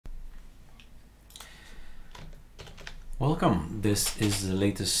Welcome. This is the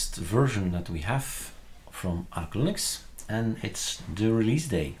latest version that we have from ArcoLinux, and it's the release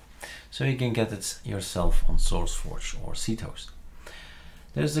day, so you can get it yourself on SourceForge or Seedhost.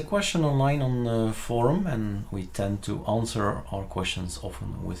 There's a question online on the forum, and we tend to answer our questions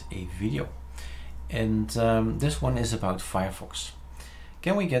often with a video. And this one is about Firefox.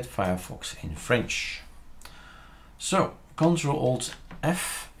 Can we get Firefox in French? So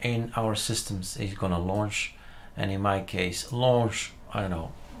Ctrl-Alt-F in our systems is gonna launch, and in my case launch, I don't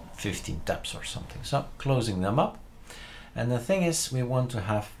know, 15 tabs or something. So closing them up. And the thing is, we want to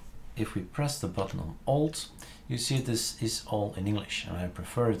have, if we press the button on Alt, you see this is all in English, and I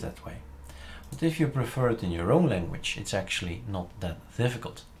prefer it that way. But if you prefer it in your own language, it's actually not that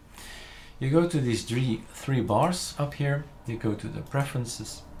difficult. You go to these three bars up here, you go to the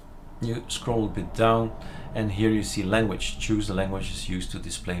preferences, you scroll a bit down, and here you see language. Choose the languages used to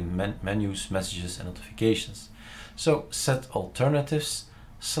display menus, messages, and notifications. So set alternatives,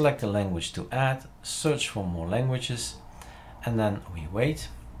 select the language to add, search for more languages, and then we wait.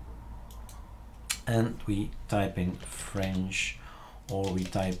 And we type in French, or we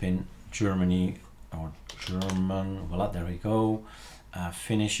type in Germany or German. Voila, there we go.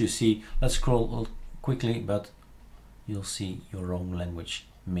 Finish. You see, let's scroll quickly, but you'll see your own language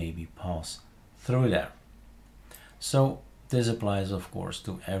maybe pass through there. So this applies, of course,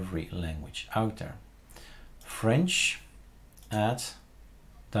 to every language out there. French, add,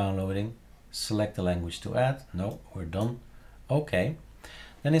 downloading, select the language to add. No, we're done. Okay.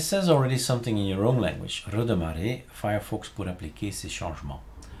 Then it says already something in your own language. Redémarrer, Firefox pour appliquer ces changements.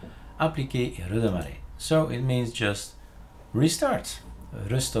 Appliquer et redémarrer. So it means just restart.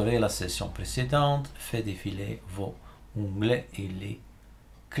 Restaurer la session précédente, fait défiler vos onglets et les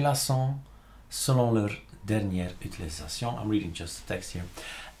classant selon leur dernière utilisation. I'm reading just the text here.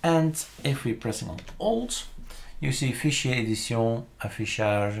 And if we're pressing on Alt, you see fichier, édition,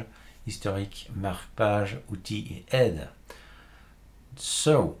 affichage, historique, marque-page, outils et aide.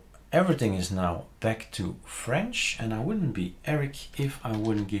 So everything is now back to French, and I wouldn't be Eric if I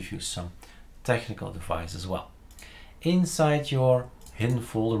wouldn't give you some technical advice as well. Inside your hidden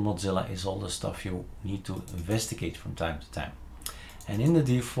folder Mozilla is all the stuff you need to investigate from time to time. And in the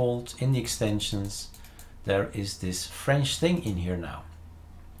default, in the extensions, there is this French thing in here now.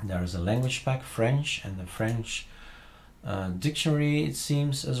 There is a language pack, French, and the French dictionary, it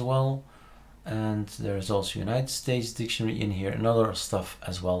seems, as well. And there is also United States dictionary in here, and other stuff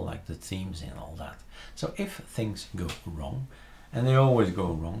as well, like the themes and all that. So if things go wrong, and they always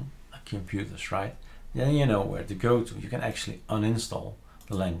go wrong, like computers, right? Then you know where to go to. You can actually uninstall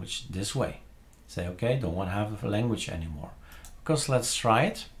the language this way. Say, okay, don't want to have a language anymore. Because let's try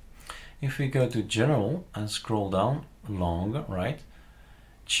it. If we go to General and scroll down longer, right?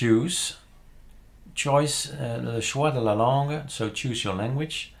 Choose, le choix de la langue. So choose your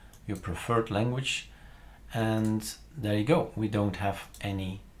language, your preferred language, and there you go. We don't have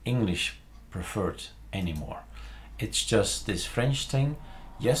any English preferred anymore. It's just this French thing.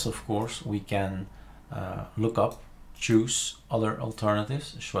 Yes, of course, we can look up, choose other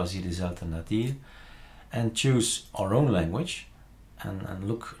alternatives, choisir des alternatives, and choose our own language, and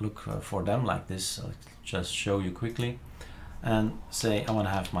look for them like this. I'll just show you quickly, and say I want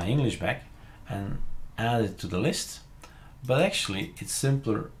to have my English back, and add it to the list. But actually, it's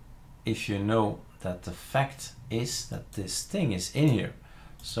simpler if you know that the fact is that this thing is in here.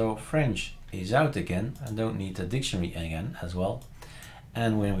 So French is out again. I don't need the dictionary again as well.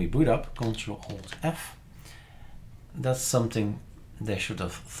 And when we boot up, Ctrl-Alt-F, that's something they should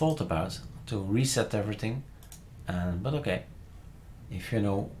have thought about, to reset everything. But okay, if you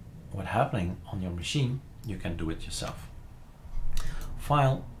know what's happening on your machine, you can do it yourself.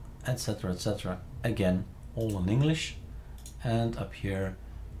 File, etc., etc. Again, all in English. And up here,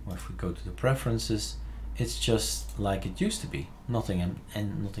 if we go to the preferences, it's just like it used to be. Nothing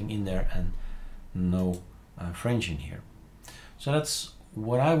in there, and no French in here. So that's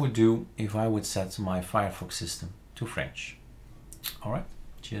what I would do if I would set my Firefox system to French. All right,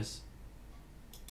 cheers.